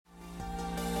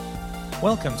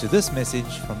Welcome to this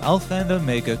message from Alpha and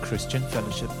Omega Christian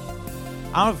Fellowship.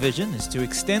 Our vision is to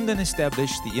extend and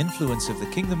establish the influence of the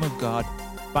Kingdom of God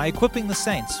by equipping the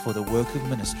saints for the work of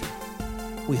ministry.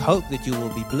 We hope that you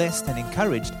will be blessed and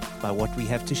encouraged by what we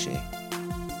have to share.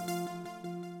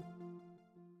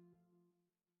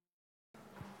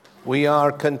 We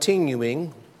are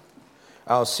continuing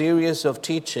our series of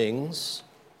teachings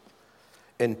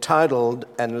entitled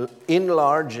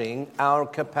Enlarging Our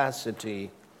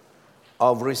Capacity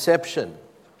of Reception.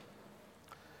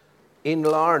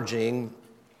 Enlarging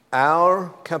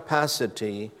our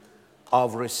capacity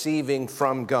of receiving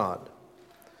from God.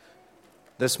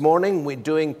 This morning we're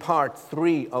doing part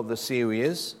 3 of the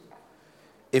series.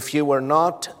 If you were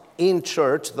not in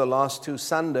church the last 2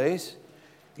 Sundays,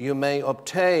 you may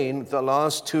obtain the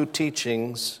last 2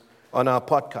 teachings on our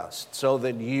podcast so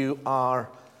that you are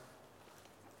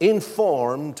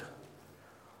informed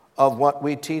of what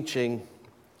we're teaching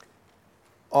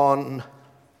on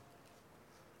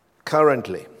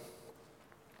currently.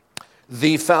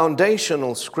 The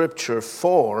foundational scripture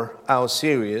for our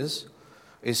series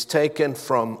is taken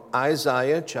from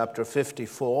Isaiah chapter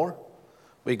 54.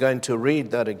 We're going to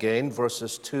read that again,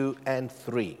 verses 2 and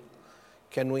 3.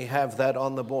 Can we have that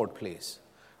on the board, please?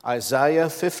 Isaiah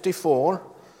 54,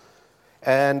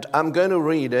 and I'm going to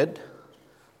read it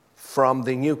from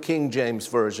the New King James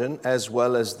Version as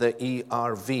well as the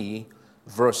ERV,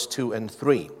 verse 2 and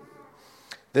 3.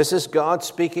 This is God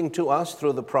speaking to us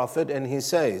through the prophet, and he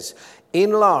says,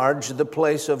 "Enlarge the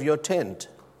place of your tent,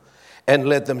 and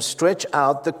let them stretch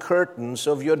out the curtains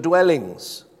of your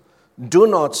dwellings. Do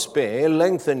not spare,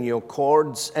 lengthen your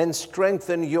cords, and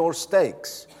strengthen your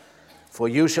stakes. For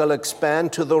you shall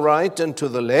expand to the right and to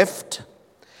the left,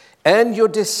 and your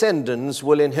descendants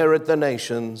will inherit the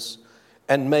nations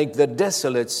and make the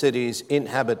desolate cities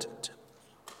inhabited."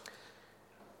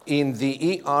 In the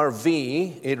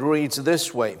ERV, it reads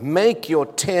this way: "Make your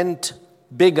tent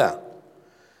bigger.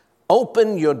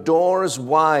 Open your doors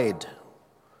wide.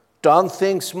 Don't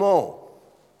think small.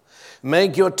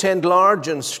 Make your tent large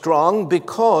and strong,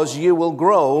 because you will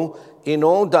grow in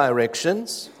all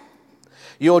directions.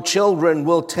 Your children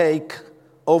will take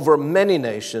over many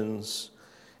nations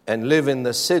and live in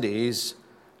the cities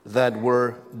that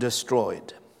were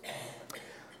destroyed."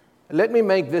 Let me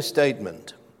make this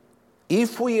statement.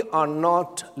 If we are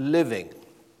not living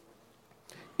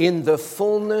in the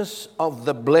fullness of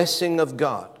the blessing of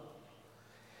God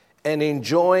and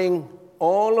enjoying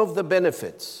all of the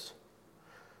benefits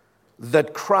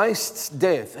that Christ's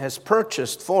death has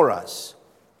purchased for us,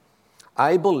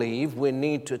 I believe we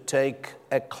need to take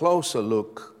a closer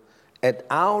look at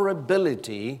our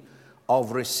ability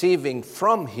of receiving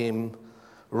from Him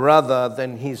rather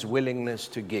than His willingness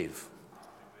to give.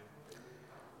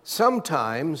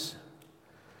 Sometimes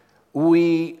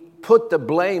we put the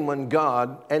blame on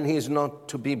God, and He's not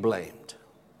to be blamed.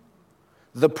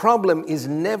 The problem is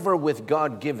never with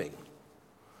God giving.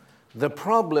 The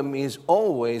problem is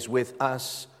always with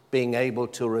us being able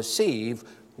to receive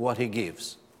what He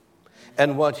gives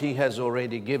and what He has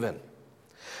already given.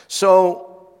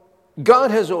 So God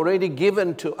has already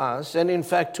given to us, and in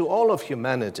fact to all of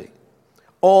humanity,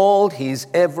 all He's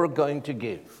ever going to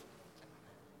give.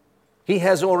 He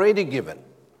has already given.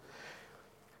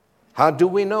 How do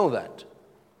we know that?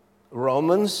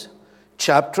 Romans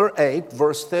chapter 8,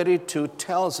 verse 32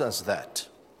 tells us that.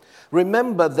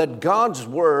 Remember that God's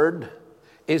word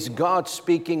is God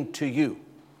speaking to you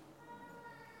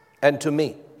and to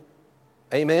me.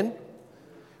 Amen?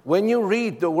 When you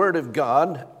read the word of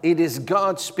God, it is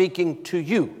God speaking to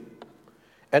you.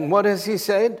 And what has He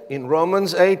said? In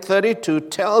Romans 8:32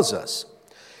 tells us,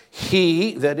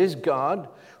 "He," that is God,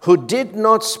 "who did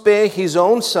not spare His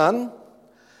own Son,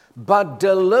 but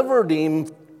delivered Him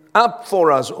up for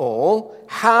us all,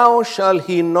 how shall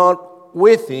He not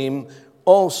with Him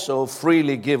also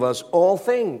freely give us all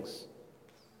things?"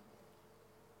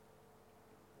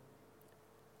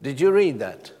 Did you read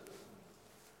that?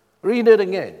 Read it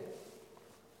again.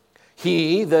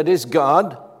 "He," that is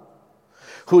God,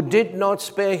 "who did not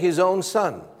spare His own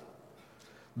Son,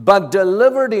 but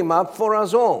delivered Him up for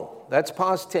us all." That's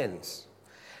past tense.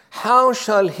 "How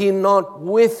shall He not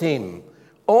with Him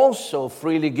also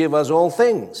freely give us all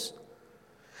things?"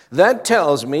 That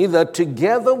tells me that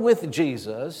together with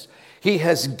Jesus, He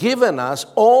has given us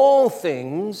all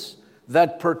things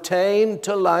that pertain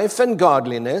to life and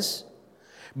godliness,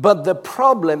 but the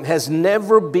problem has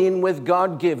never been with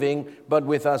God giving, but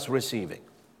with us receiving.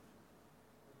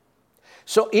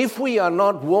 So if we are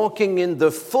not walking in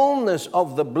the fullness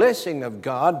of the blessing of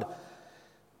God,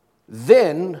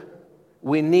 then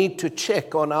we need to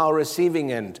check on our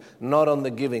receiving end, not on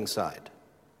the giving side.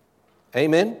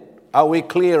 Amen? Are we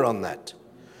clear on that?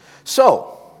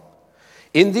 So,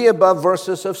 in the above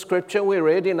verses of Scripture we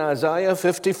read in Isaiah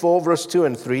 54 verse 2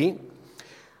 and 3,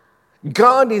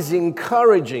 God is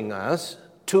encouraging us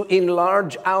to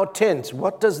enlarge our tents.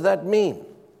 What does that mean?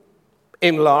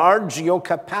 Enlarge your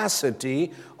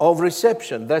capacity of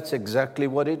reception. That's exactly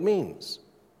what it means.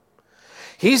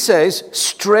 He says,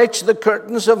 stretch the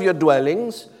curtains of your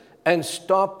dwellings and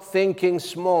stop thinking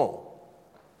small.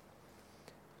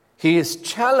 He is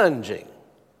challenging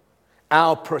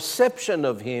our perception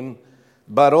of Him,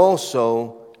 but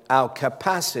also our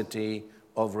capacity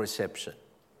of reception.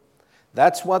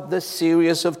 That's what this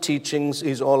series of teachings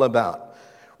is all about.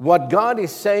 What God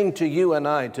is saying to you and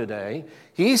I today,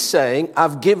 He's saying,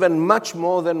 I've given much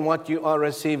more than what you are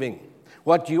receiving,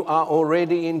 what you are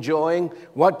already enjoying,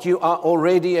 what you are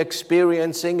already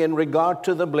experiencing in regard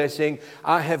to the blessing.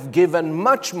 I have given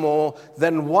much more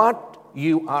than what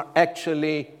you are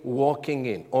actually walking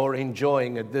in or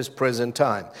enjoying at this present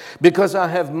time. Because I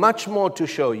have much more to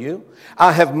show you,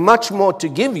 I have much more to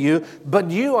give you,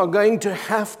 but you are going to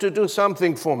have to do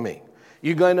something for me.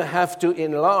 You're going to have to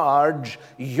enlarge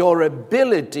your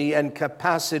ability and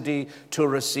capacity to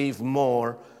receive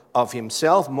more of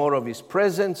Himself, more of His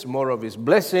presence, more of His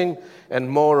blessing, and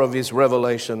more of His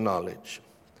revelation knowledge.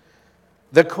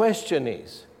 The question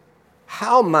is,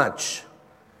 how much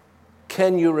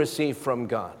can you receive from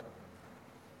God?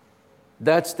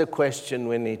 That's the question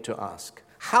we need to ask.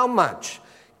 How much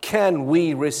can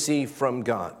we receive from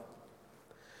God?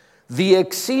 The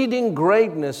exceeding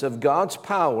greatness of God's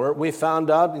power, we found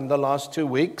out in the last 2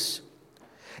 weeks,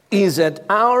 is at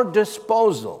our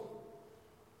disposal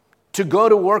to go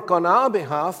to work on our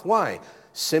behalf. Why?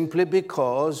 Simply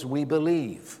because we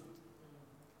believe.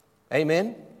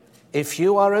 Amen? If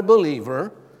you are a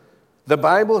believer, the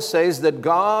Bible says that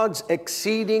God's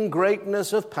exceeding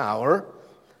greatness of power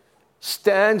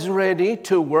stands ready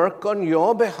to work on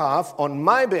your behalf, on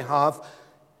my behalf,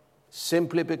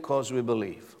 simply because we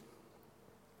believe.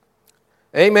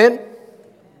 Amen?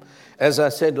 As I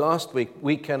said last week,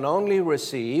 we can only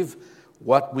receive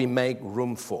what we make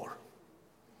room for.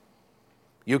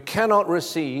 You cannot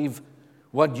receive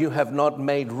what you have not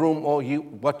made room or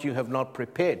what you have not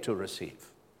prepared to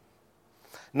receive.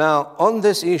 Now, on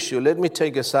this issue, let me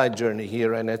take a side journey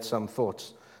here and add some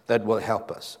thoughts that will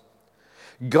help us.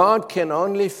 God can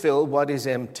only fill what is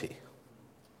empty.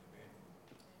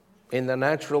 In the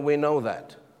natural, we know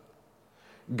that.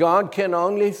 God can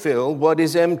only fill what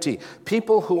is empty.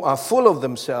 People who are full of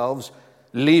themselves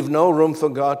leave no room for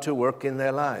God to work in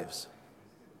their lives.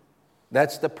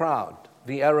 That's the proud,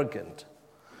 the arrogant,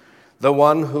 the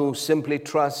one who simply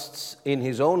trusts in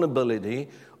his own ability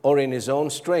or in his own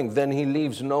strength. Then he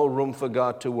leaves no room for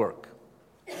God to work.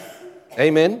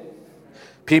 Amen?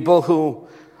 People who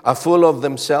are full of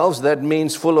themselves, that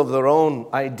means full of their own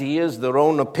ideas, their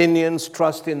own opinions,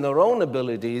 trust in their own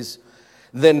abilities,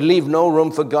 then leave no room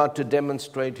for God to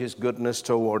demonstrate His goodness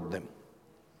toward them.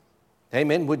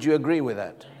 Amen? Would you agree with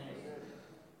that?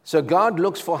 So God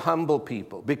looks for humble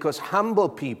people because humble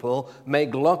people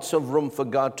make lots of room for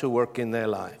God to work in their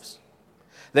lives.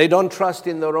 They don't trust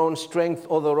in their own strength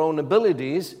or their own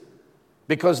abilities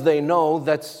because they know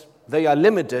that they are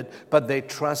limited, but they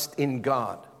trust in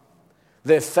God.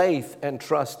 Their faith and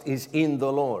trust is in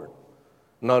the Lord,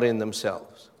 not in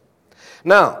themselves.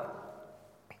 Now,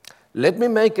 let me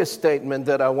make a statement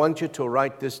that I want you to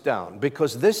write this down,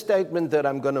 because this statement that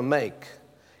I'm going to make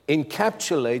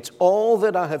encapsulates all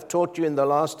that I have taught you in the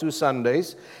last 2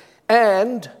 Sundays,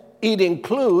 and it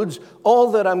includes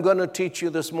all that I'm going to teach you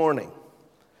this morning.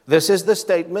 This is the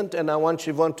statement, and I want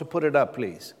Yvonne to put it up,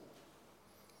 please.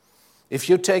 If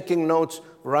you're taking notes,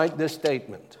 write this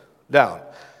statement down.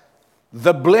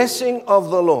 The blessing of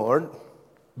the Lord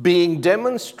being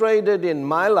demonstrated in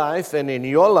my life and in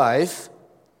your life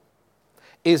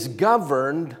is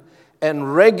governed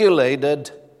and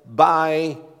regulated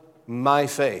by my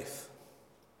faith.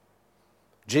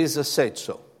 Jesus said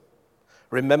so.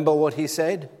 Remember what He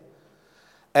said?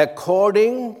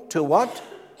 According to what?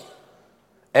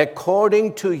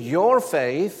 According to your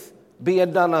faith be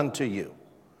it done unto you.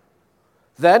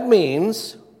 That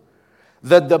means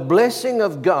that the blessing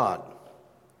of God,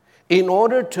 in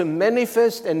order to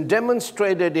manifest and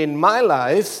demonstrate it in my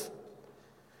life,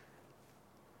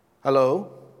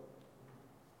 hello?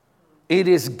 It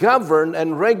is governed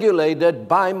and regulated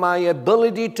by my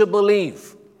ability to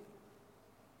believe.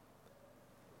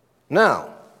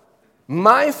 Now,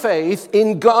 my faith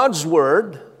in God's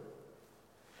Word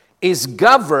is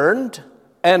governed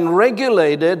and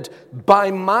regulated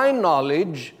by my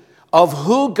knowledge of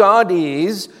who God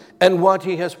is and what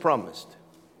He has promised.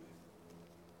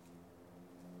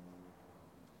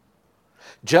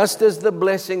 Just as the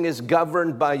blessing is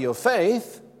governed by your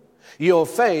faith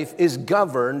is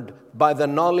governed by the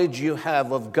knowledge you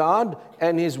have of God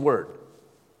and His Word.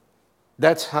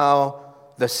 That's how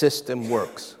the system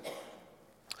works.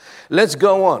 Let's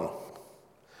go on.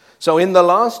 So in the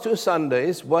last 2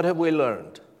 Sundays, what have we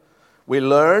learned? We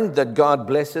learned that God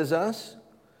blesses us.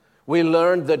 We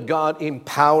learned that God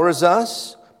empowers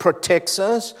us, protects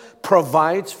us,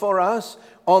 provides for us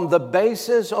on the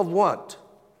basis of what?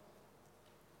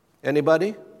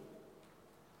 Anybody?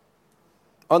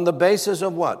 On the basis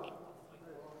of what?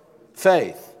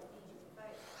 Faith.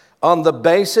 On the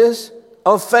basis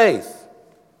of faith.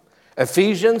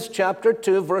 Ephesians chapter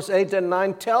 2, verse 8 and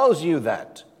 9 tells you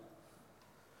that.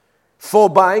 For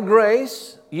by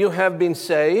grace you have been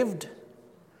saved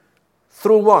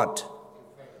through what?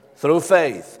 Through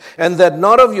faith. And that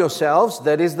not of yourselves,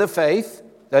 that is the faith,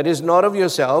 that is not of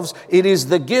yourselves. It is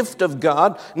the gift of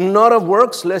God, not of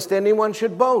works, lest anyone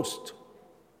should boast.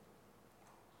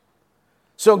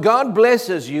 So God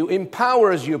blesses you,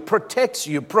 empowers you, protects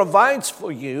you, provides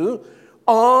for you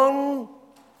on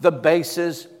the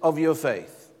basis of your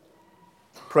faith.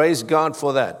 Praise God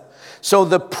for that. So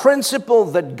the principle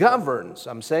that governs,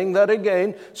 I'm saying that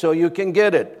again so you can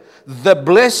get it. The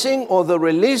blessing or the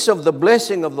release of the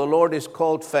blessing of the Lord is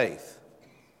called faith.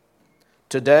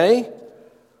 Today,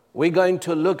 we're going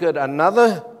to look at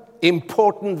another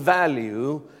important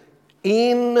value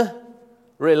in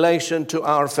relation to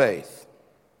our faith.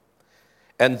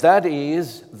 And that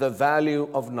is the value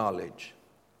of knowledge.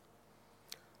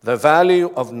 The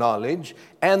value of knowledge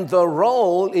and the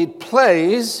role it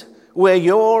plays where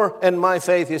your and my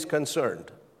faith is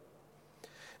concerned.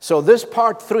 So this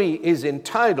part 3 is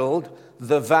entitled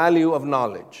The Value of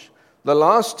Knowledge. The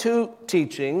last 2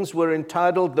 teachings were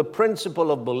entitled The Principle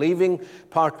of Believing,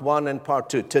 part 1 and part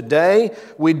 2. Today,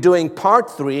 we're doing part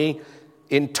 3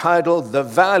 entitled The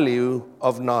Value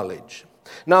of Knowledge.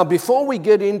 Now, before we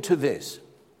get into this,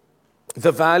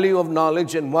 the value of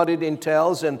knowledge and what it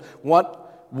entails and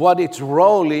what its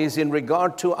role is in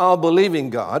regard to our believing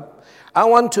God, I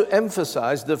want to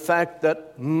emphasize the fact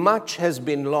that much has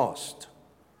been lost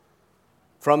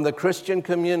from the Christian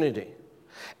community,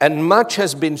 and much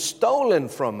has been stolen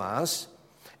from us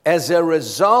as a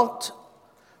result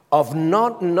of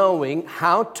not knowing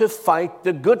how to fight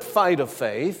the good fight of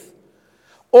faith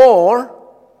or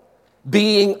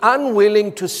being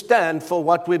unwilling to stand for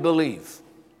what we believe.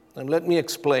 And let me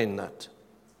explain that.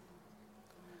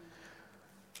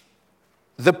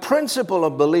 The principle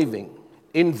of believing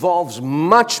involves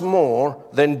much more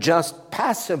than just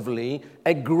passively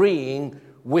agreeing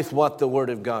with what the Word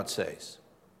of God says.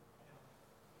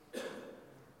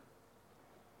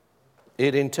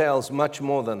 It entails much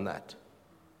more than that.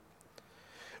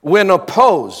 When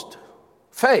opposed,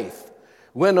 faith,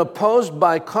 when opposed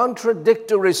by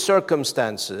contradictory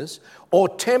circumstances or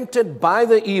tempted by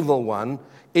the evil one,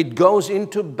 it goes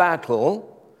into battle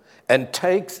and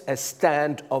takes a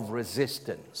stand of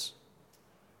resistance.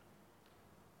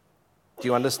 Do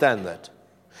you understand that?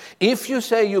 If you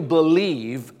say you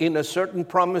believe in a certain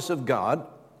promise of God,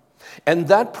 and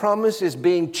that promise is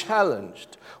being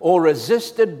challenged or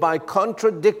resisted by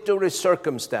contradictory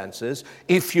circumstances,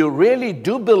 if you really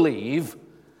do believe,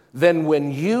 then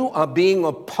when you are being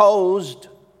opposed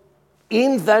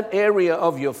in that area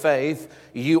of your faith,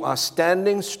 you are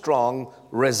standing strong,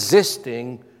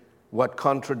 resisting what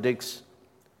contradicts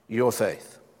your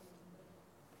faith.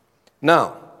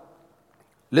 Now,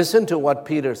 listen to what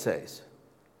Peter says.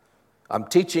 I'm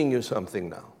teaching you something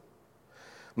now.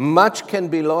 Much can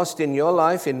be lost in your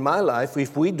life, in my life,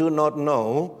 if we do not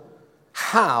know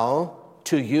how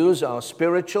to use our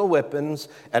spiritual weapons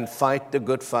and fight the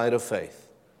good fight of faith.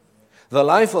 The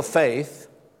life of faith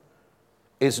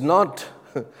is not,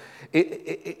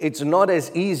 it's not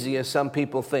as easy as some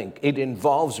people think. It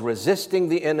involves resisting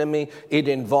the enemy, it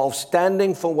involves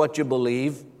standing for what you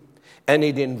believe, and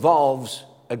it involves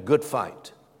a good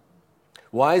fight.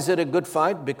 Why is it a good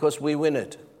fight? Because we win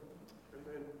it.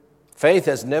 Faith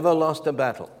has never lost a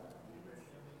battle.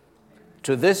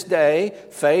 To this day,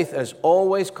 faith has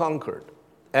always conquered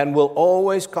and will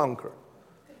always conquer.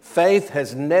 Faith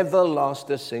has never lost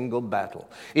a single battle.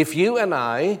 If you and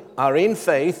I are in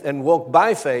faith and walk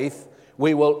by faith,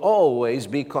 we will always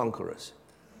be conquerors,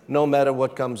 no matter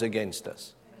what comes against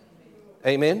us.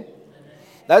 Amen?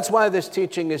 That's why this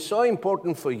teaching is so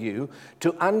important for you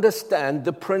to understand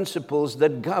the principles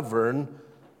that govern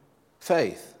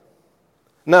faith.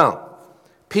 Now,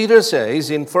 Peter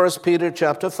says in 1 Peter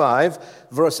chapter 5,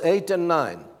 verse 8 and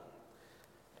 9,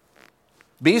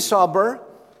 be sober,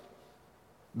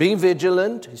 be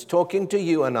vigilant. He's talking to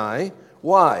you and I.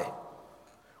 Why?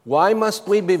 Why must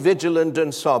we be vigilant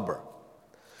and sober?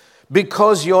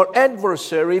 Because your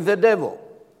adversary, the devil,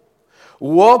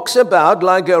 walks about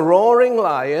like a roaring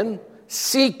lion,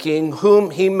 seeking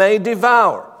whom he may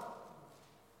devour.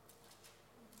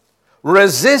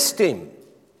 Resist him.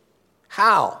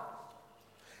 How?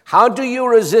 How do you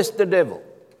resist the devil?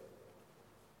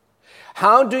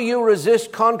 How do you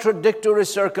resist contradictory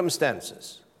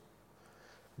circumstances?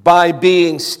 By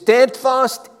being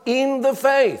steadfast in the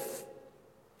faith.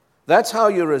 That's how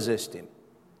you resist him.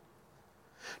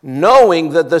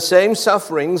 Knowing that the same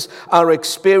sufferings are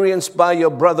experienced by your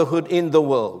brotherhood in the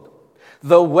world.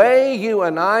 The way you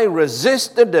and I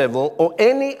resist the devil or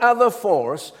any other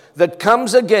force that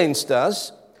comes against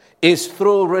us is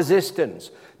through resistance.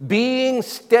 Being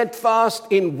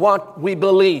steadfast in what we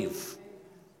believe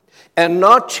and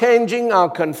not changing our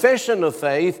confession of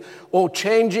faith or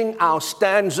changing our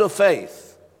stance of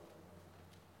faith.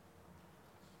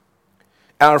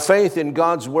 Our faith in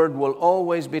God's word will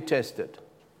always be tested.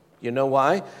 You know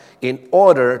why? In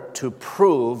order to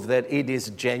prove that it is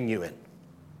genuine.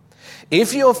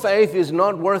 If your faith is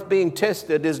not worth being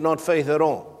tested, it's not faith at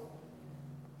all.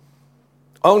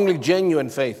 Only genuine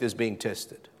faith is being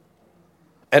tested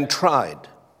and tried.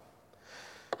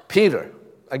 Peter,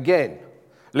 again,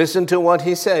 listen to what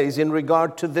he says in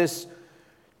regard to this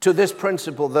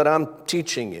principle that I'm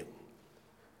teaching you.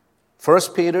 1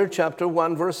 Peter chapter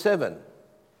 1, verse 7.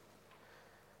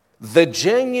 The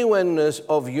genuineness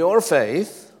of your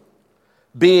faith,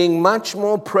 being much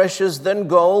more precious than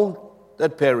gold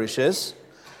that perishes,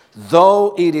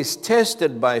 though it is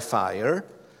tested by fire,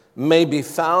 may be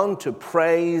found to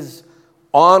praise,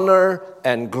 honor,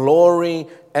 and glory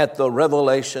at the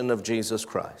revelation of Jesus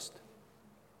Christ.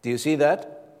 Do you see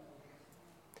that?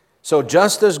 So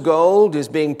just as gold is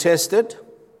being tested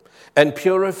and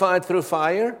purified through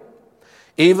fire,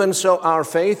 even so our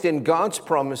faith in God's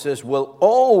promises will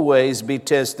always be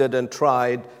tested and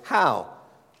tried. How?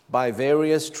 By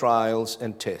various trials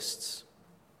and tests.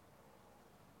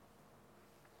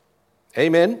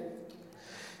 Amen?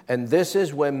 And this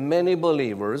is where many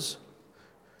believers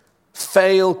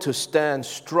fail to stand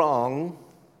strong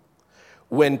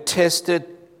when tested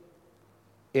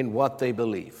in what they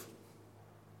believe.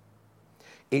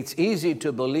 It's easy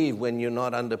to believe when you're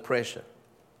not under pressure.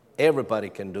 Everybody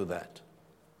can do that.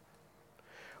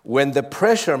 When the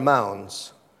pressure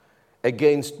mounts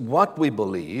against what we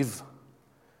believe,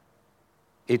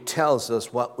 it tells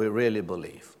us what we really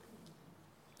believe.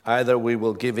 Either we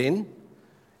will give in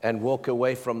and walk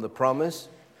away from the promise,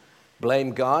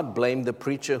 blame God, blame the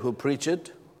preacher who preached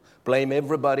it, blame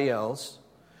everybody else,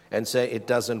 and say, it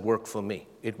doesn't work for me.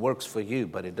 It works for you,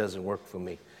 but it doesn't work for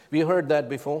me. Have you heard that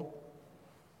before?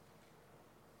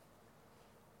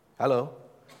 Hello?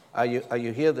 Are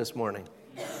you here this morning?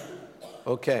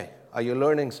 Okay. Are you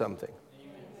learning something?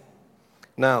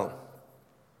 Now,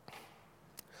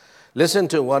 listen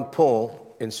to what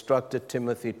Paul instructed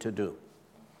Timothy to do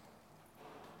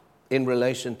in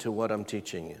relation to what I'm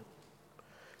teaching you.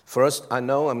 First, I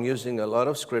know I'm using a lot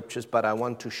of scriptures, but I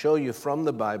want to show you from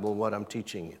the Bible what I'm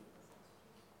teaching you.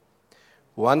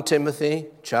 1 Timothy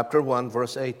chapter 1,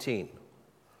 verse 18.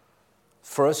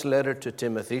 First letter to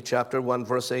Timothy, chapter 1,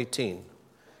 verse 18.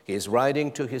 He's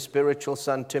writing to his spiritual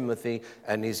son Timothy,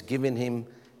 and he's giving him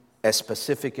a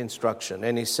specific instruction.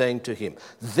 And he's saying to him,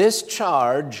 this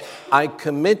charge I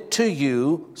commit to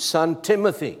you, son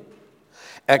Timothy,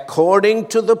 according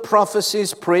to the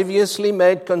prophecies previously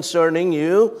made concerning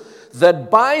you,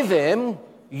 that by them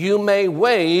you may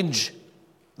wage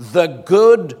the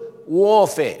good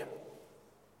warfare.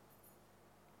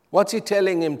 What's he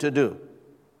telling him to do?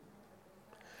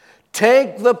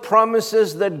 Take the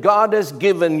promises that God has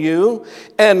given you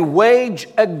and wage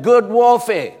a good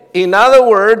warfare. In other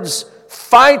words,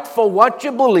 fight for what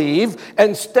you believe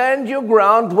and stand your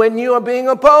ground when you are being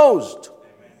opposed.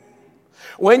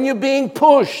 When you're being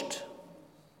pushed.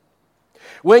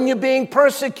 When you're being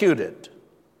persecuted.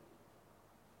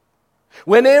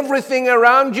 When everything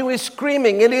around you is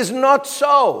screaming, it is not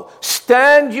so.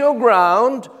 Stand your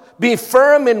ground. Be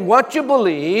firm in what you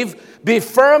believe. Be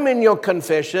firm in your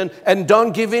confession and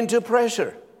don't give in to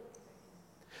pressure.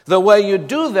 The way you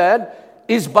do that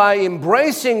is by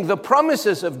embracing the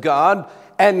promises of God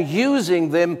and using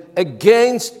them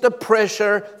against the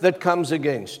pressure that comes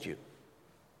against you.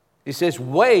 He says,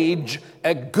 wage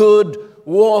a good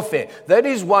warfare. That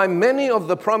is why many of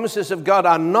the promises of God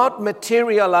are not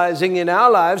materializing in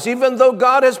our lives, even though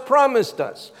God has promised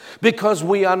us, because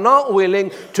we are not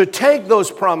willing to take those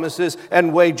promises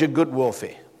and wage a good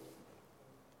warfare.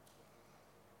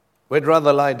 We'd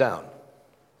rather lie down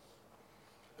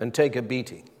and take a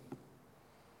beating.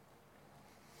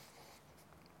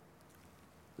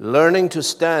 Learning to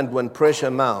stand when pressure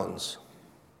mounts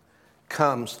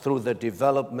comes through the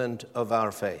development of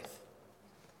our faith.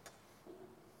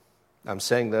 I'm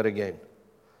saying that again.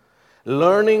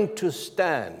 Learning to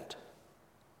stand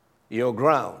your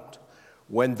ground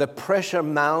when the pressure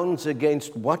mounts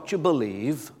against what you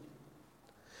believe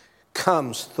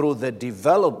comes through the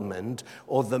development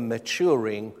or the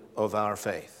maturing of our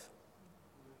faith.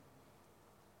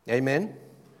 Amen?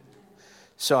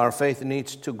 So our faith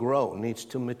needs to grow, needs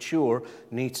to mature,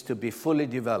 needs to be fully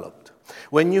developed.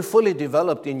 When you're fully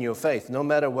developed in your faith, no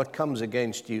matter what comes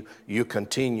against you, you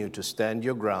continue to stand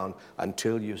your ground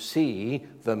until you see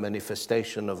the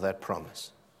manifestation of that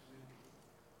promise.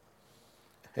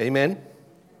 Amen?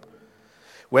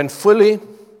 When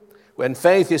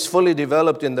faith is fully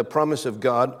developed in the promise of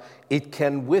God, it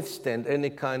can withstand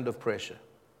any kind of pressure.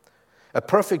 A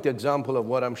perfect example of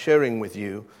what I'm sharing with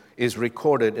you is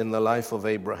recorded in the life of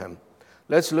Abraham.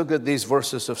 Let's look at these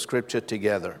verses of Scripture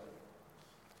together.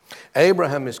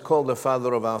 Abraham is called the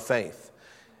father of our faith,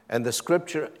 and the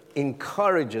Scripture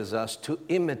encourages us to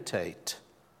imitate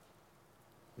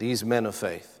these men of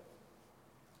faith.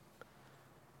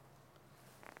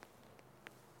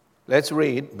 Let's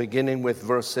read, beginning with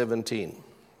verse 17.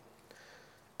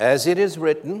 As it is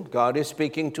written, God is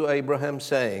speaking to Abraham,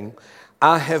 saying,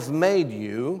 I have made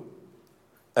you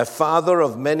a father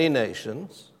of many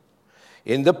nations,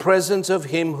 in the presence of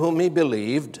him whom he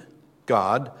believed,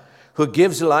 God, who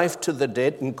gives life to the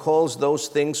dead and calls those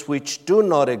things which do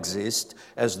not exist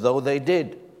as though they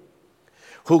did,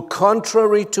 who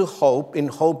contrary to hope, in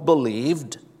hope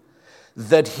believed,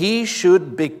 that he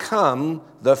should become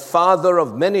the father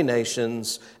of many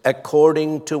nations,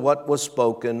 according to what was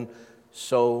spoken,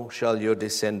 so shall your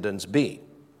descendants be.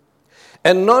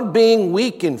 And not being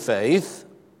weak in faith,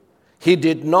 he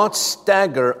did not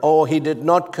stagger, or he did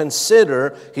not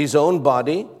consider his own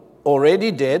body already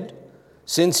dead,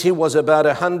 since he was about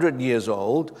 100 years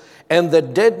old, and the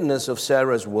deadness of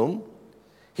Sarah's womb.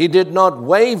 He did not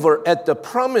waver at the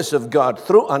promise of God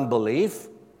through unbelief,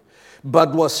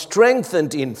 but was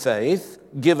strengthened in faith,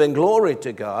 giving glory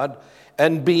to God,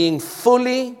 and being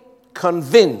fully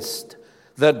convinced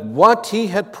that what he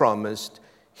had promised,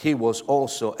 he was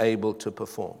also able to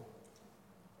perform.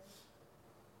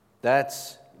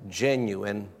 That's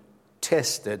genuine,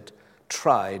 tested,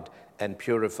 tried, and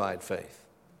purified faith.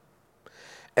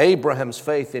 Abraham's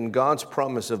faith in God's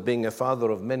promise of being a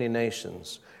father of many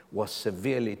nations was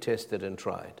severely tested and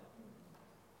tried.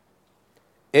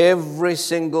 Every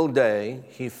single day,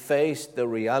 he faced the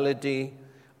reality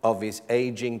of his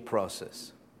aging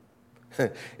process.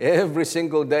 Every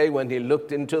single day when he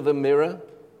looked into the mirror,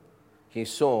 he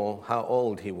saw how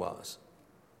old he was.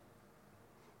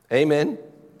 Amen?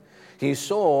 He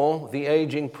saw the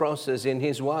aging process in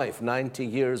his wife, 90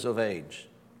 years of age.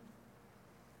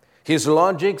 His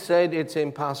logic said it's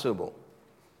impossible.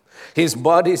 His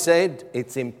body said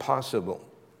it's impossible.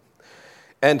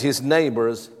 And his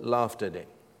neighbors laughed at him.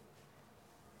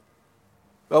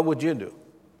 What would you do?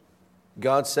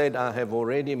 God said, I have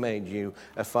already made you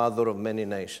a father of many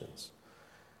nations.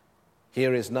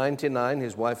 Here is 99,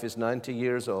 his wife is 90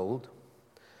 years old.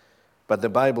 But the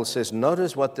Bible says,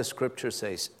 notice what the Scripture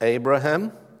says.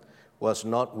 Abraham was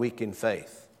not weak in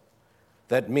faith.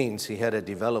 That means he had a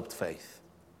developed faith.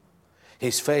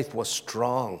 His faith was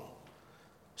strong.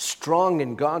 Strong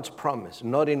in God's promise,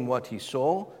 not in what he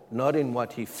saw, not in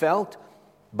what he felt,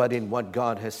 but in what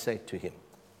God has said to him.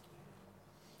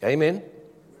 Amen?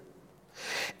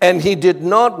 And he did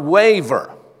not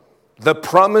waver the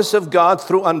promise of God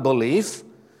through unbelief,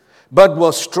 but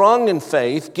was strong in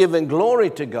faith, giving glory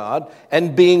to God,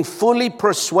 and being fully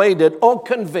persuaded or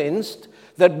convinced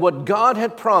that what God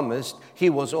had promised, he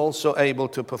was also able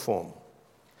to perform.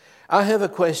 I have a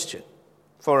question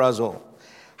for us all.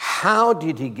 How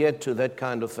did he get to that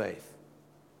kind of faith?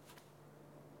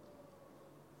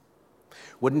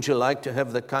 Wouldn't you like to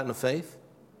have that kind of faith?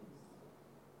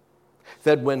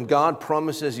 That when God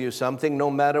promises you something, no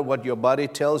matter what your body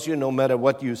tells you, no matter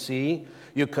what you see,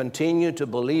 you continue to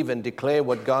believe and declare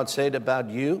what God said about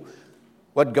you,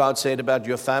 what God said about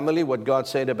your family, what God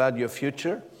said about your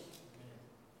future.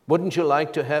 Wouldn't you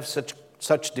like to have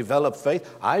such developed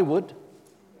faith? I would.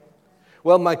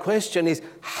 Well, my question is,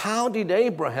 how did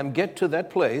Abraham get to that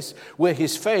place where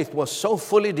his faith was so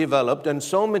fully developed and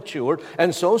so matured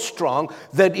and so strong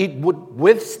that it would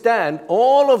withstand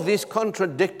all of these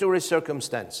contradictory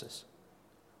circumstances?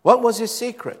 What was his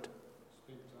secret?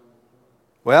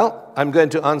 Well, I'm going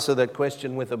to answer that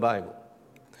question with the Bible.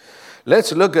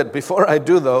 Let's look at, before I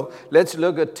do though, let's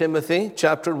look at Timothy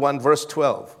chapter 1, verse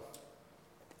 12.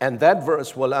 And that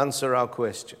verse will answer our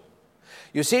question.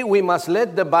 You see, we must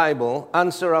let the Bible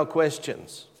answer our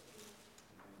questions.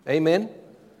 Amen?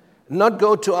 Not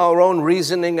go to our own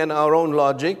reasoning and our own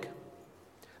logic.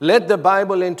 Let the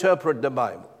Bible interpret the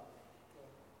Bible.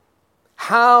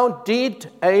 How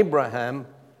did Abraham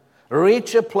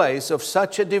reach a place of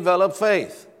such a developed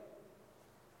faith?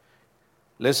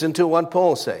 Listen to what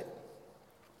Paul said.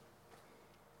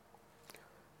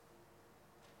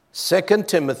 2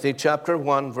 Timothy chapter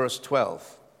 1, verse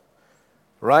 12.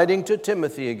 Writing to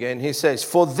Timothy again, he says,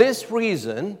 "For this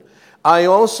reason I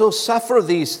also suffer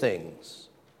these things.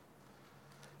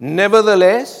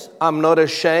 Nevertheless, I'm not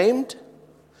ashamed,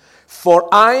 for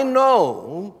I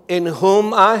know in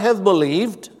whom I have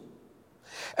believed,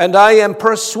 and I am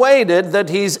persuaded that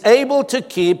he is able to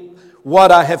keep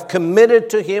what I have committed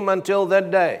to him until that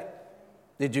day."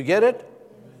 Did you get it?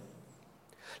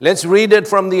 Let's read it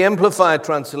from the Amplified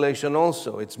Translation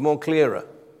also. It's more clearer.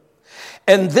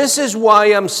 "And this is why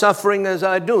I'm suffering as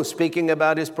I do," speaking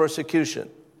about his persecution.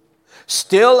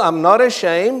 "Still, I'm not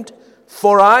ashamed,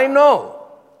 for I know,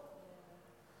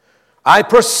 I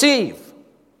perceive,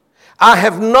 I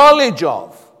have knowledge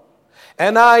of,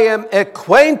 and I am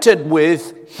acquainted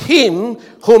with him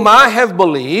whom I have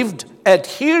believed,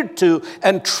 adhered to,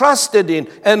 and trusted in,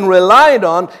 and relied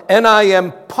on, and I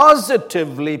am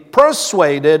positively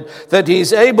persuaded that he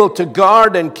is able to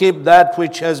guard and keep that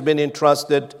which has been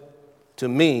entrusted to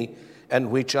me,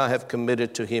 and which I have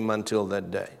committed to him until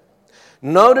that day."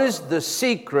 Notice the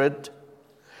secret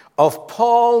of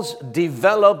Paul's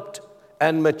developed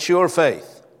and mature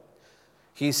faith.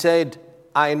 He said,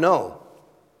 I know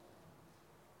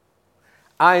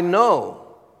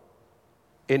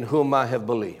in whom I have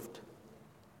believed.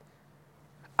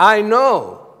 I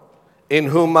know in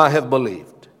whom I have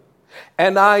believed.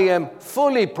 And I am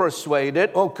fully persuaded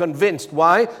or convinced.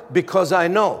 Why? Because I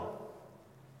know.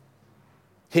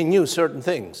 He knew certain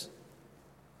things.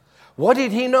 What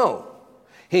did he know?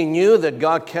 He knew that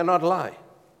God cannot lie.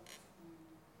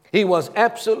 He was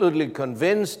absolutely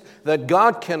convinced that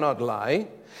God cannot lie.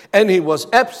 And he was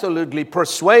absolutely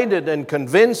persuaded and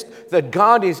convinced that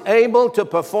God is able to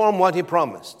perform what he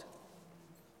promised.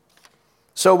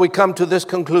 So we come to this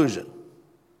conclusion.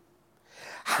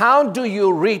 How do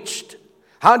you reach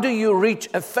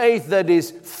a faith that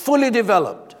is fully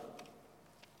developed?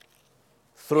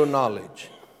 Through knowledge.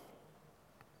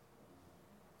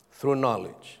 Through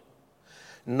knowledge.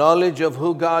 Knowledge of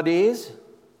who God is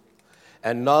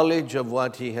and knowledge of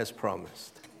what he has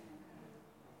promised.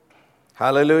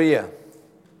 Hallelujah.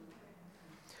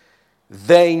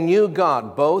 They knew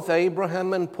God. Both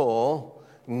Abraham and Paul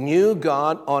knew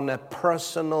God on a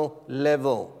personal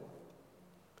level.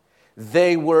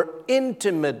 They were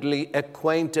intimately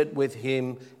acquainted with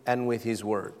him and with his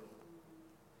word.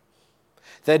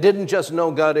 They didn't just know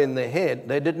God in the head.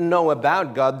 They didn't know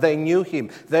about God. They knew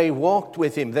him. They walked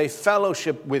with him. They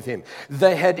fellowshiped with him.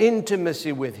 They had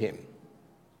intimacy with him.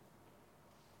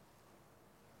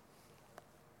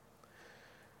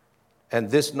 And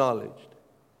this knowledge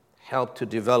helped to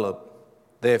develop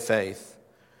their faith.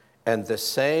 And the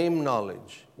same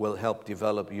knowledge will help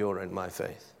develop your and my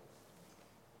faith.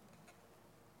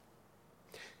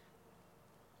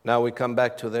 Now we come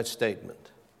back to that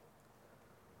statement.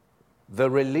 The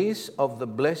release of the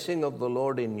blessing of the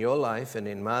Lord in your life and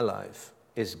in my life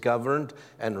is governed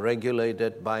and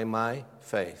regulated by my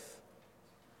faith.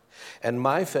 And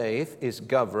my faith is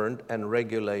governed and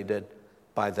regulated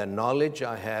by the knowledge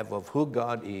I have of who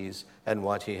God is and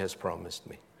what he has promised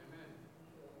me.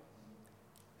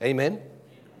 Amen?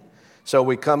 So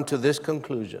we come to this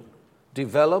conclusion.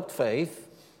 Developed faith,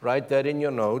 write that in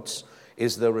your notes,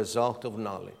 is the result of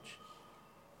knowledge.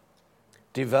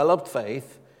 Developed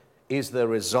faith is the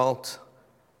result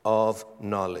of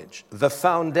knowledge. The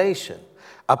foundation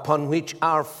upon which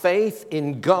our faith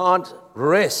in God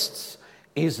rests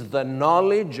is the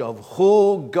knowledge of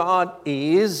who God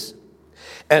is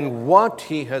and what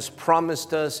he has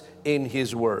promised us in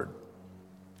his word.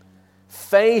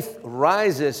 Faith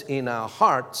rises in our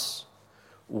hearts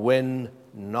when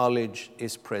knowledge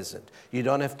is present. You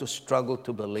don't have to struggle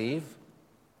to believe.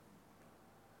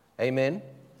 Amen?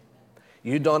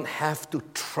 You don't have to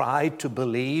try to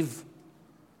believe.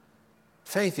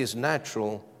 Faith is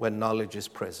natural when knowledge is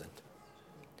present.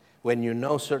 When you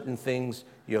know certain things,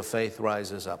 your faith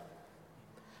rises up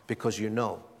because you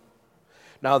know.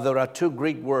 Now, there are two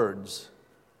Greek words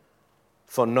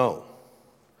for know.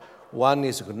 One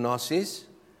is gnosis,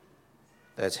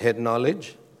 that's head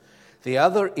knowledge. The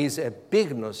other is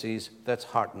epignosis, that's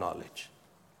heart knowledge.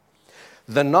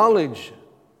 The knowledge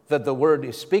that the word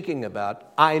is speaking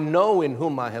about, I know in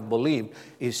whom I have believed,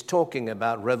 is talking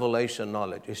about revelation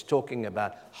knowledge, is talking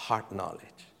about heart knowledge.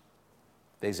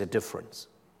 There's a difference.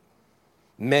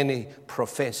 Many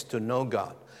profess to know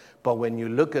God, but when you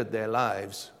look at their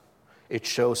lives, it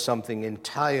shows something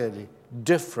entirely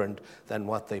different than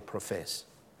what they profess.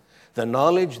 The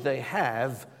knowledge they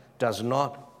have does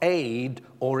not aid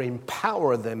or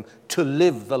empower them to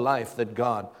live the life that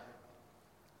God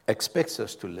expects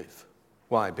us to live.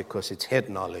 Why? Because it's head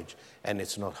knowledge and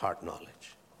it's not heart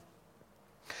knowledge.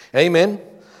 Amen.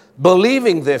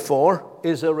 Believing, therefore,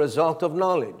 is a result of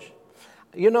knowledge.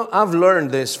 You know, I've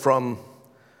learned this from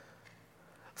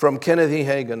Kenneth E.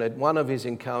 Hagin at one of his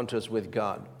encounters with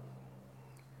God.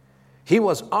 He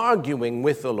was arguing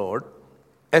with the Lord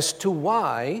as to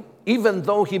why, even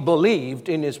though he believed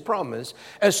in his promise,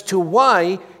 as to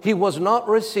why he was not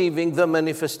receiving the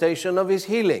manifestation of his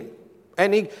healing.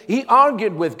 And he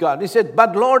argued with God. He said,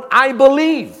 "But Lord, I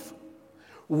believe.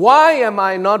 Why am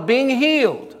I not being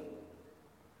healed?"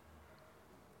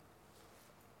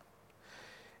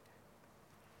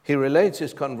 He relates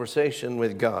his conversation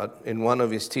with God in one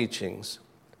of his teachings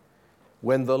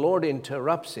when the Lord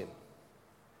interrupts him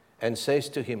and says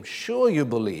to him, "Sure you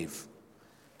believe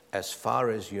as far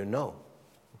as you know.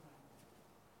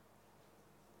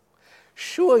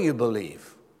 Sure you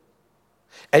believe.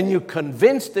 And you're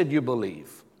convinced that you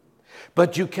believe.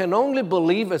 But you can only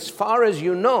believe as far as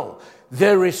you know.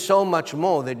 There is so much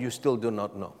more that you still do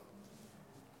not know."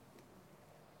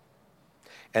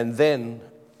 And then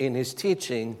in his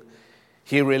teaching,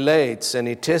 he relates and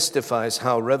he testifies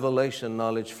how revelation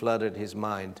knowledge flooded his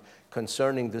mind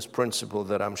concerning this principle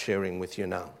that I'm sharing with you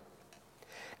now.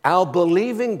 Our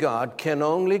believing God can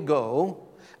only go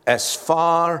as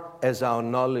far as our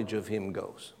knowledge of Him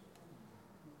goes.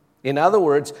 In other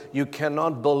words, you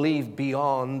cannot believe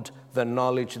beyond the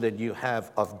knowledge that you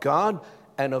have of God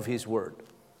and of His Word.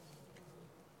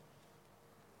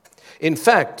 In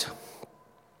fact,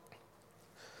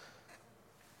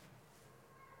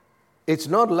 it's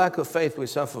not lack of faith we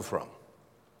suffer from.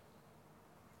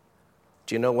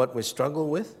 Do you know what we struggle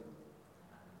with?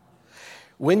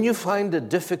 When you find it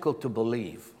difficult to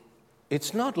believe,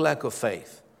 it's not lack of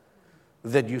faith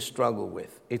that you struggle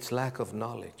with. It's lack of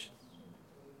knowledge.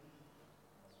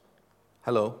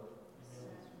 Hello?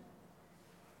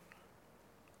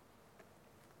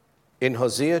 In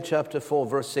Hosea chapter 4,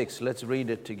 verse 6, let's read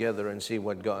it together and see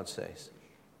what God says.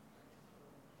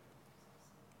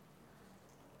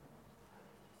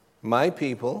 "My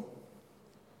people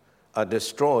are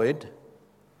destroyed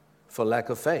for lack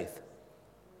of faith."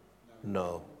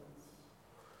 No.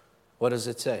 What does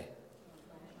it say?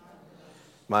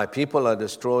 "My people are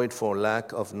destroyed for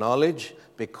lack of knowledge.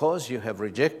 Because you have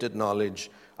rejected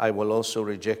knowledge, I will also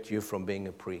reject you from being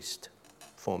a priest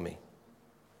for me."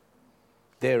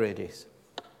 There it is.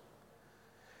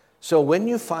 So when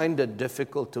you find it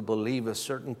difficult to believe a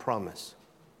certain promise,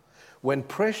 when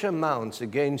pressure mounts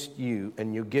against you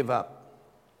and you give up,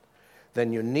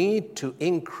 then you need to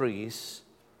increase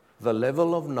the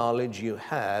level of knowledge you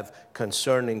have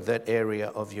concerning that area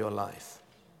of your life.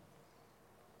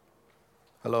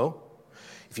 Hello?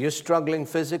 If you're struggling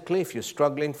physically, if you're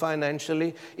struggling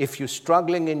financially, if you're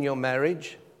struggling in your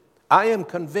marriage, I am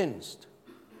convinced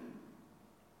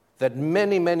that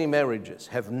many, many marriages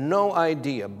have no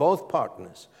idea, both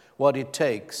partners, what it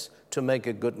takes to make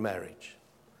a good marriage.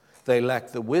 They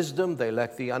lack the wisdom, they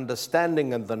lack the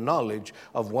understanding and the knowledge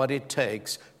of what it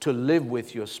takes to live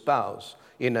with your spouse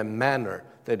in a manner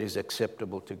that is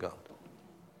acceptable to God.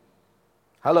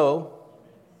 Hello?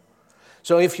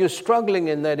 So if you're struggling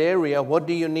in that area, what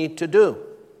do you need to do?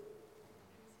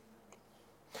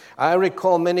 I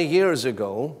recall many years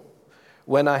ago,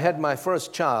 when I had my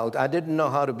first child, I didn't know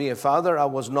how to be a father.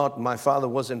 My father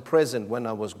wasn't present when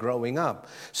I was growing up.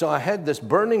 So I had this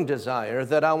burning desire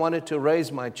that I wanted to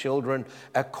raise my children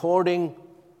according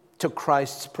to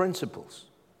Christ's principles.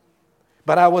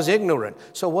 But I was ignorant.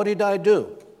 So what did I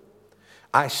do?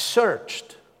 I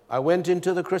searched. I went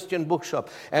into the Christian bookshop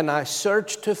and I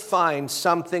searched to find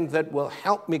something that will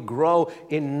help me grow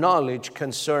in knowledge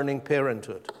concerning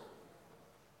parenthood.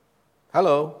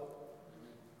 Hello?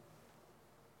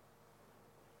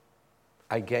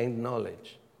 I gained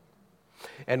knowledge.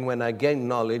 And when I gained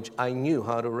knowledge, I knew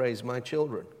how to raise my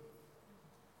children.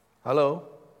 Hello?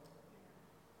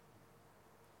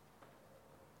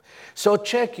 So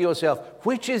check yourself.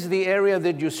 Which is the area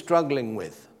that you're struggling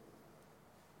with?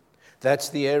 That's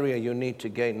the area you need to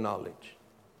gain knowledge.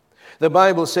 The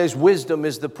Bible says wisdom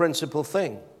is the principal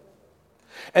thing.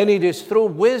 And it is through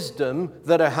wisdom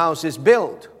that a house is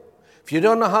built. If you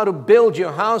don't know how to build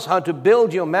your house, how to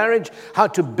build your marriage, how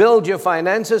to build your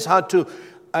finances, how to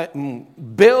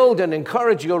build and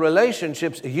encourage your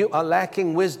relationships, you are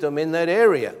lacking wisdom in that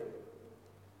area.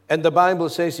 And the Bible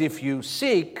says if you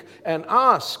seek and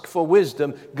ask for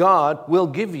wisdom, God will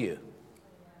give you.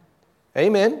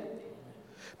 Amen?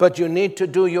 But you need to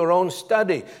do your own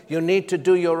study. You need to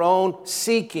do your own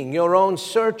seeking, your own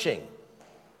searching.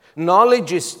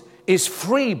 Knowledge is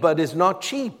free, but is not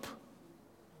cheap.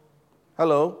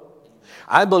 Hello?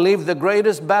 I believe the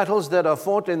greatest battles that are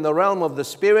fought in the realm of the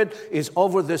Spirit is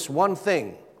over this one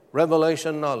thing,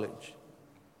 revelation knowledge.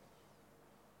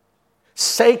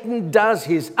 Satan does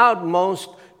his utmost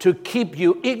to keep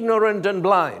you ignorant and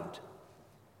blind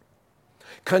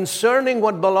concerning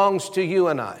what belongs to you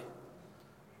and I.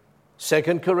 2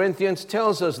 Corinthians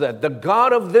tells us that the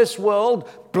God of this world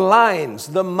blinds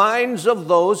the minds of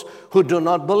those who do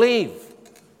not believe.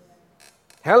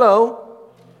 Hello?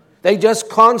 They just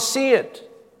can't see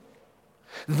it.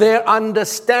 Their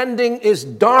understanding is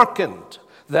darkened.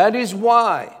 That is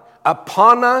why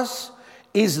upon us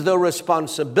is the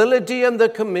responsibility and the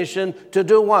commission to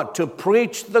do what? To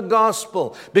preach the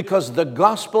gospel, because the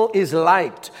gospel is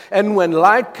light. And when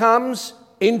light comes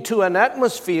into an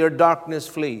atmosphere, darkness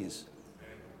flees.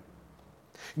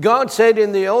 God said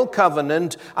in the Old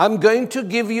Covenant, I'm going to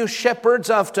give you shepherds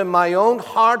after my own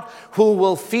heart who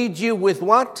will feed you with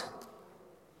what?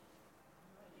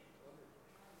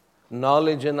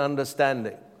 Knowledge and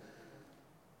understanding.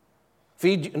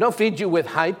 Feed you with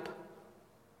hype,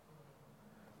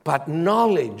 but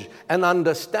knowledge and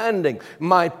understanding.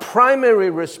 My primary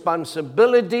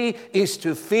responsibility is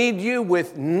to feed you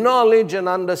with knowledge and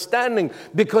understanding,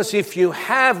 because if you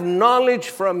have knowledge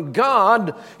from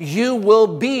God, you will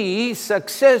be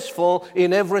successful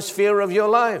in every sphere of your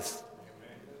life.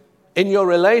 In your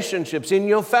relationships, in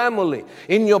your family,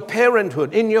 in your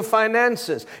parenthood, in your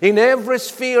finances, in every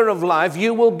sphere of life,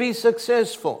 you will be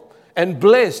successful and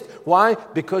blessed. Why?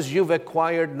 Because you've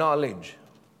acquired knowledge.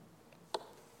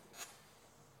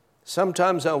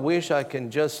 Sometimes I wish I can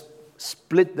just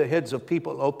split the heads of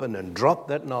people open and drop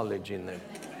that knowledge in them.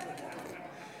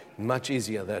 Much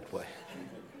easier that way.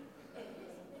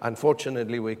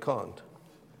 Unfortunately, we can't.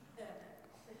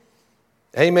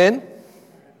 Amen?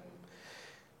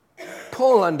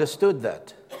 Paul understood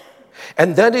that.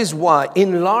 And that is why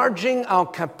enlarging our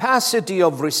capacity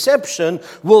of reception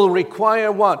will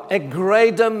require what? A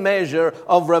greater measure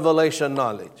of revelation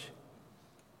knowledge.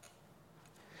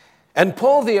 And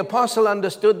Paul the Apostle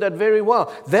understood that very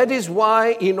well. That is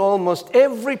why in almost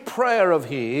every prayer of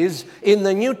his in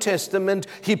the New Testament,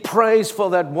 he prays for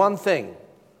that one thing.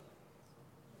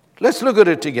 Let's look at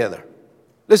it together.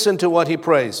 Listen to what he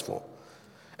prays for.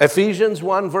 Ephesians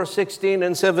 1 verse 16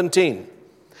 and 17.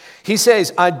 He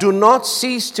says, I do not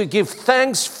cease to give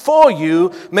thanks for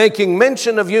you, making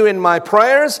mention of you in my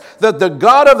prayers, that the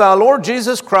God of our Lord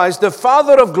Jesus Christ, the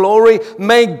Father of glory,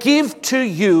 may give to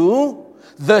you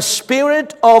the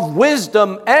spirit of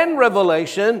wisdom and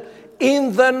revelation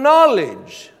in the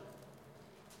knowledge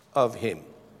of Him.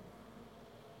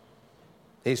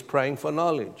 He's praying for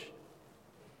knowledge.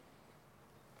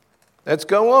 Let's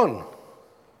go on.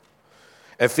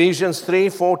 Ephesians 3,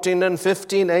 14 and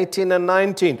 15, 18 and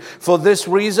 19. For this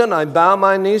reason I bow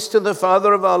my knees to the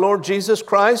Father of our Lord Jesus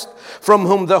Christ, from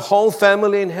whom the whole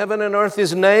family in heaven and earth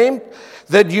is named,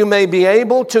 that you may be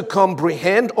able to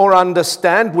comprehend or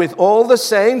understand with all the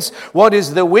saints what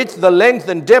is the width, the length,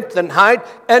 and depth, and height,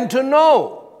 and to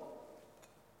know.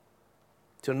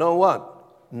 To know what?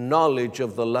 Knowledge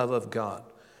of the love of God.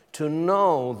 To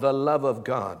know the love of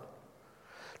God.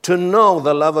 To know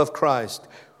the love of Christ,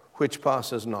 which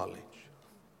passes knowledge.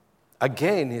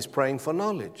 Again, he's praying for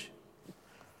knowledge.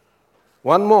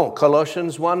 One more,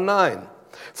 Colossians 1:9.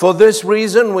 For this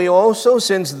reason we also,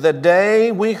 since the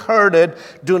day we heard it,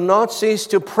 do not cease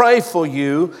to pray for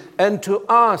you and to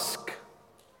ask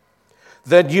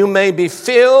that you may be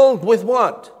filled with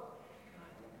what?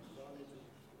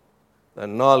 The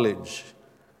knowledge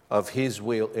of His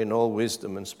will in all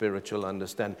wisdom and spiritual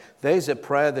understanding. There's a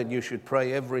prayer that you should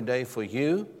pray every day for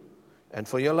you and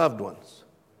for your loved ones.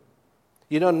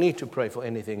 You don't need to pray for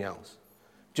anything else.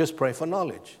 Just pray for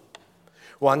knowledge.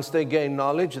 Once they gain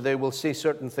knowledge, they will see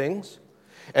certain things.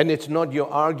 And it's not your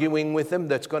arguing with them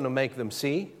that's going to make them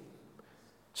see.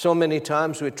 So many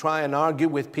times we try and argue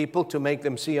with people to make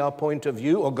them see our point of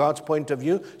view or God's point of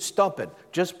view. Stop it.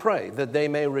 Just pray that they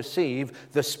may receive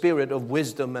the spirit of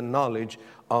wisdom and knowledge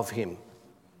of Him.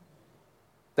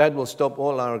 That will stop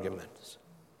all arguments.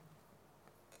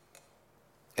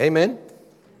 Amen?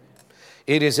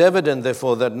 It is evident,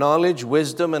 therefore, that knowledge,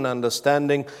 wisdom, and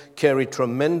understanding carry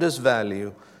tremendous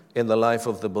value in the life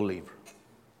of the believer.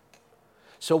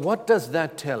 So what does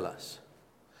that tell us?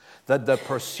 That the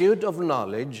pursuit of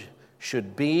knowledge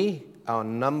should be our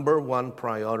number one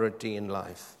priority in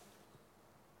life.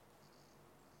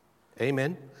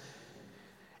 Amen.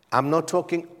 I'm not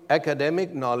talking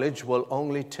academic knowledge will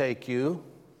only take you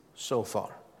so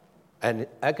far. And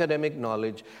academic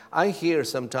knowledge, I hear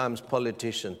sometimes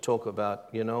politicians talk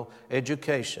about,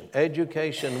 education.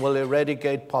 Education will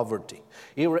eradicate poverty.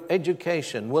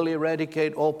 Education will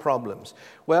eradicate all problems.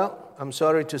 Well, I'm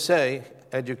sorry to say,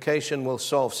 education will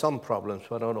solve some problems,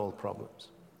 but not all problems.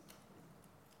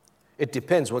 It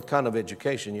depends what kind of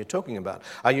education you're talking about.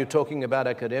 Are you talking about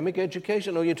academic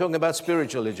education or are you talking about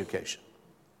spiritual education?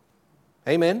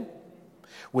 Amen?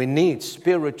 We need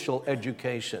spiritual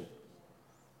education.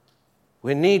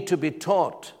 We need to be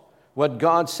taught what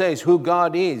God says, who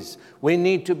God is. We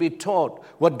need to be taught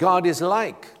what God is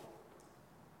like.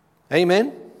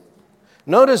 Amen?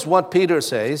 Notice what Peter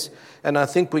says, and I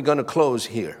think we're going to close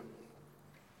here.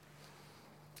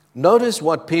 Notice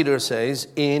what Peter says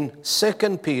in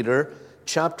 2 Peter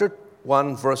chapter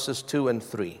 1, verses 2 and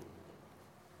 3.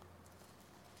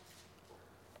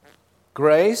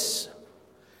 Grace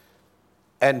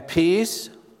and peace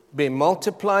be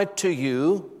multiplied to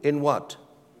you in what?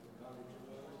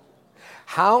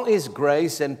 How is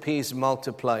grace and peace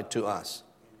multiplied to us?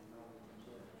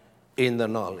 In the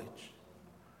knowledge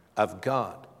of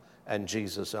God and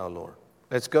Jesus our Lord.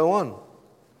 Let's go on.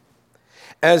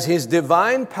 As His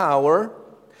divine power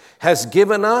has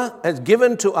given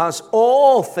to us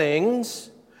all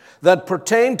things that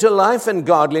pertain to life and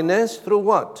godliness through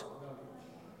what?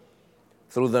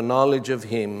 Through the knowledge of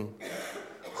Him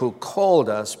who called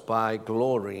us by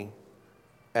glory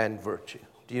and virtue.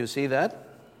 Do you see that?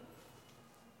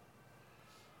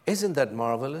 Isn't that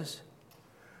marvelous?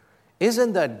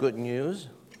 Isn't that good news?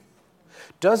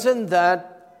 Doesn't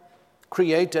that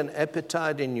create an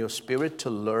appetite in your spirit to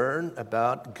learn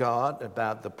about God,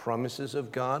 about the promises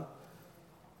of God,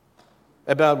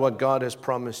 about what God has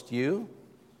promised you?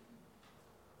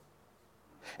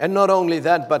 And not only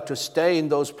that, but to stay in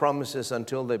those promises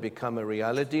until they become a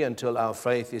reality, until our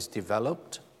faith is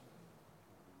developed.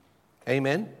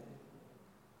 Amen?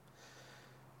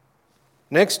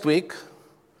 Next week,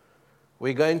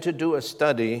 we're going to do a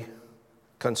study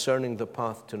concerning the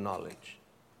path to knowledge.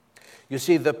 You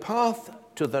see, the path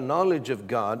to the knowledge of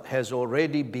God has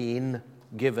already been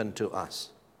given to us.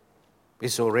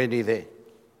 It's already there.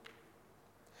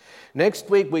 Next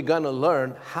week, we're going to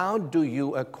learn, how do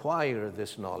you acquire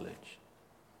this knowledge?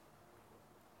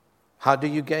 How do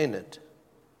you gain it?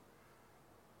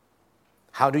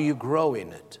 How do you grow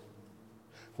in it?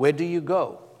 Where do you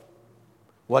go?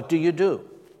 What do you do?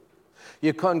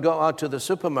 You can't go out to the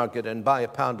supermarket and buy a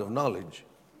pound of knowledge.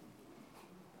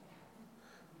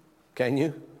 Can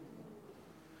you?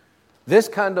 This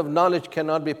kind of knowledge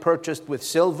cannot be purchased with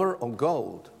silver or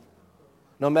gold,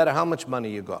 no matter how much money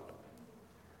you got.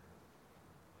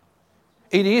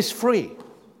 It is free.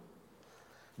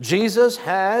 Jesus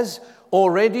has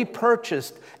already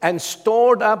purchased and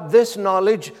stored up this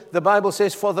knowledge, the Bible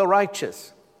says, for the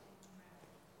righteous.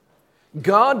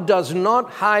 God does not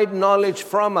hide knowledge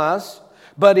from us,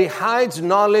 but He hides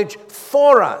knowledge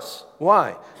for us.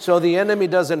 Why? So the enemy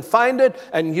doesn't find it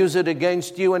and use it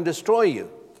against you and destroy you.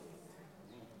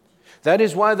 That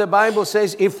is why the Bible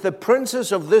says, if the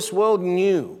princes of this world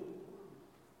knew,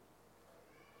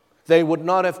 they would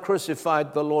not have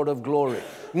crucified the Lord of glory.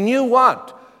 Knew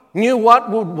what? Knew what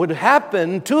would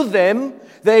happen to them.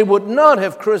 They would not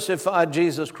have crucified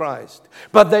Jesus Christ.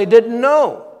 But they didn't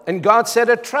know. And God set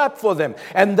a trap for them.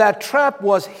 And that trap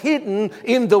was hidden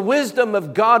in the wisdom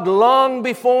of God long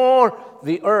before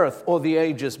the earth or the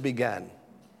ages began.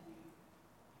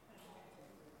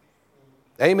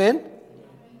 Amen?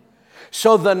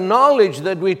 So the knowledge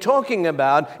that we're talking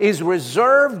about is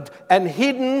reserved and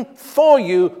hidden for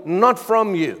you, not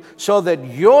from you, so that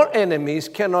your enemies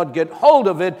cannot get hold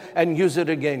of it and use it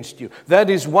against you. That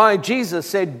is why Jesus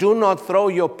said, do not throw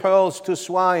your pearls to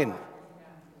swine.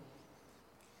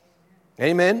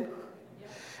 Amen?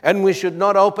 And we should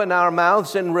not open our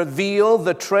mouths and reveal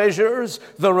the treasures,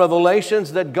 the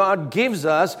revelations that God gives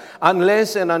us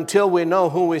unless and until we know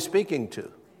who we're speaking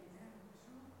to.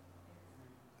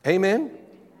 Amen?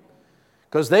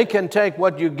 Because they can take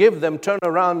what you give them, turn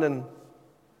around and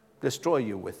destroy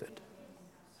you with it.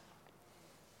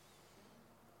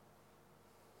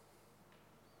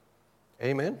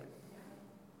 Amen?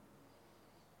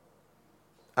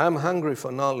 I'm hungry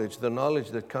for knowledge, the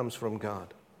knowledge that comes from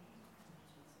God.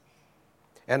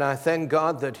 And I thank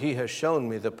God that He has shown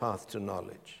me the path to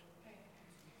knowledge.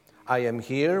 I am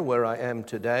here where I am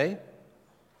today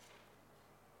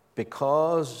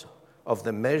because of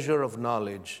the measure of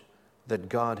knowledge that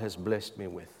God has blessed me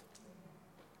with.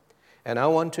 And I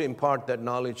want to impart that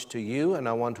knowledge to you, and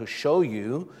I want to show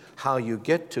you how you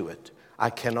get to it.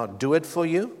 I cannot do it for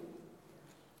you.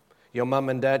 Your mom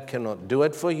and dad cannot do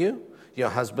it for you. Your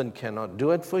husband cannot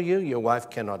do it for you. Your wife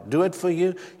cannot do it for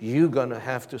you. You're going to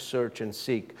have to search and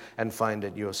seek and find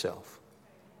it yourself.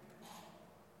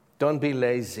 Don't be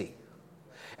lazy.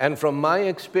 And from my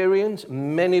experience,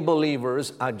 many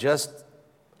believers are just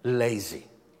lazy.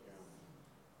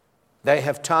 They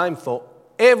have time for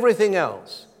everything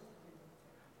else.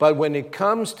 But when it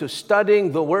comes to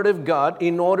studying the Word of God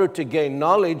in order to gain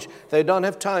knowledge, they don't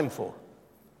have time for.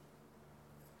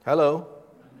 Hello?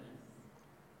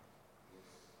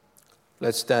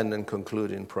 Let's stand and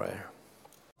conclude in prayer.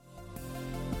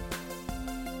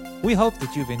 We hope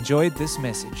that you've enjoyed this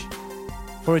message.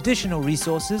 For additional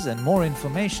resources and more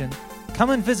information, come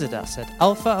and visit us at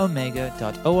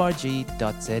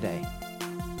alphaomega.org.za.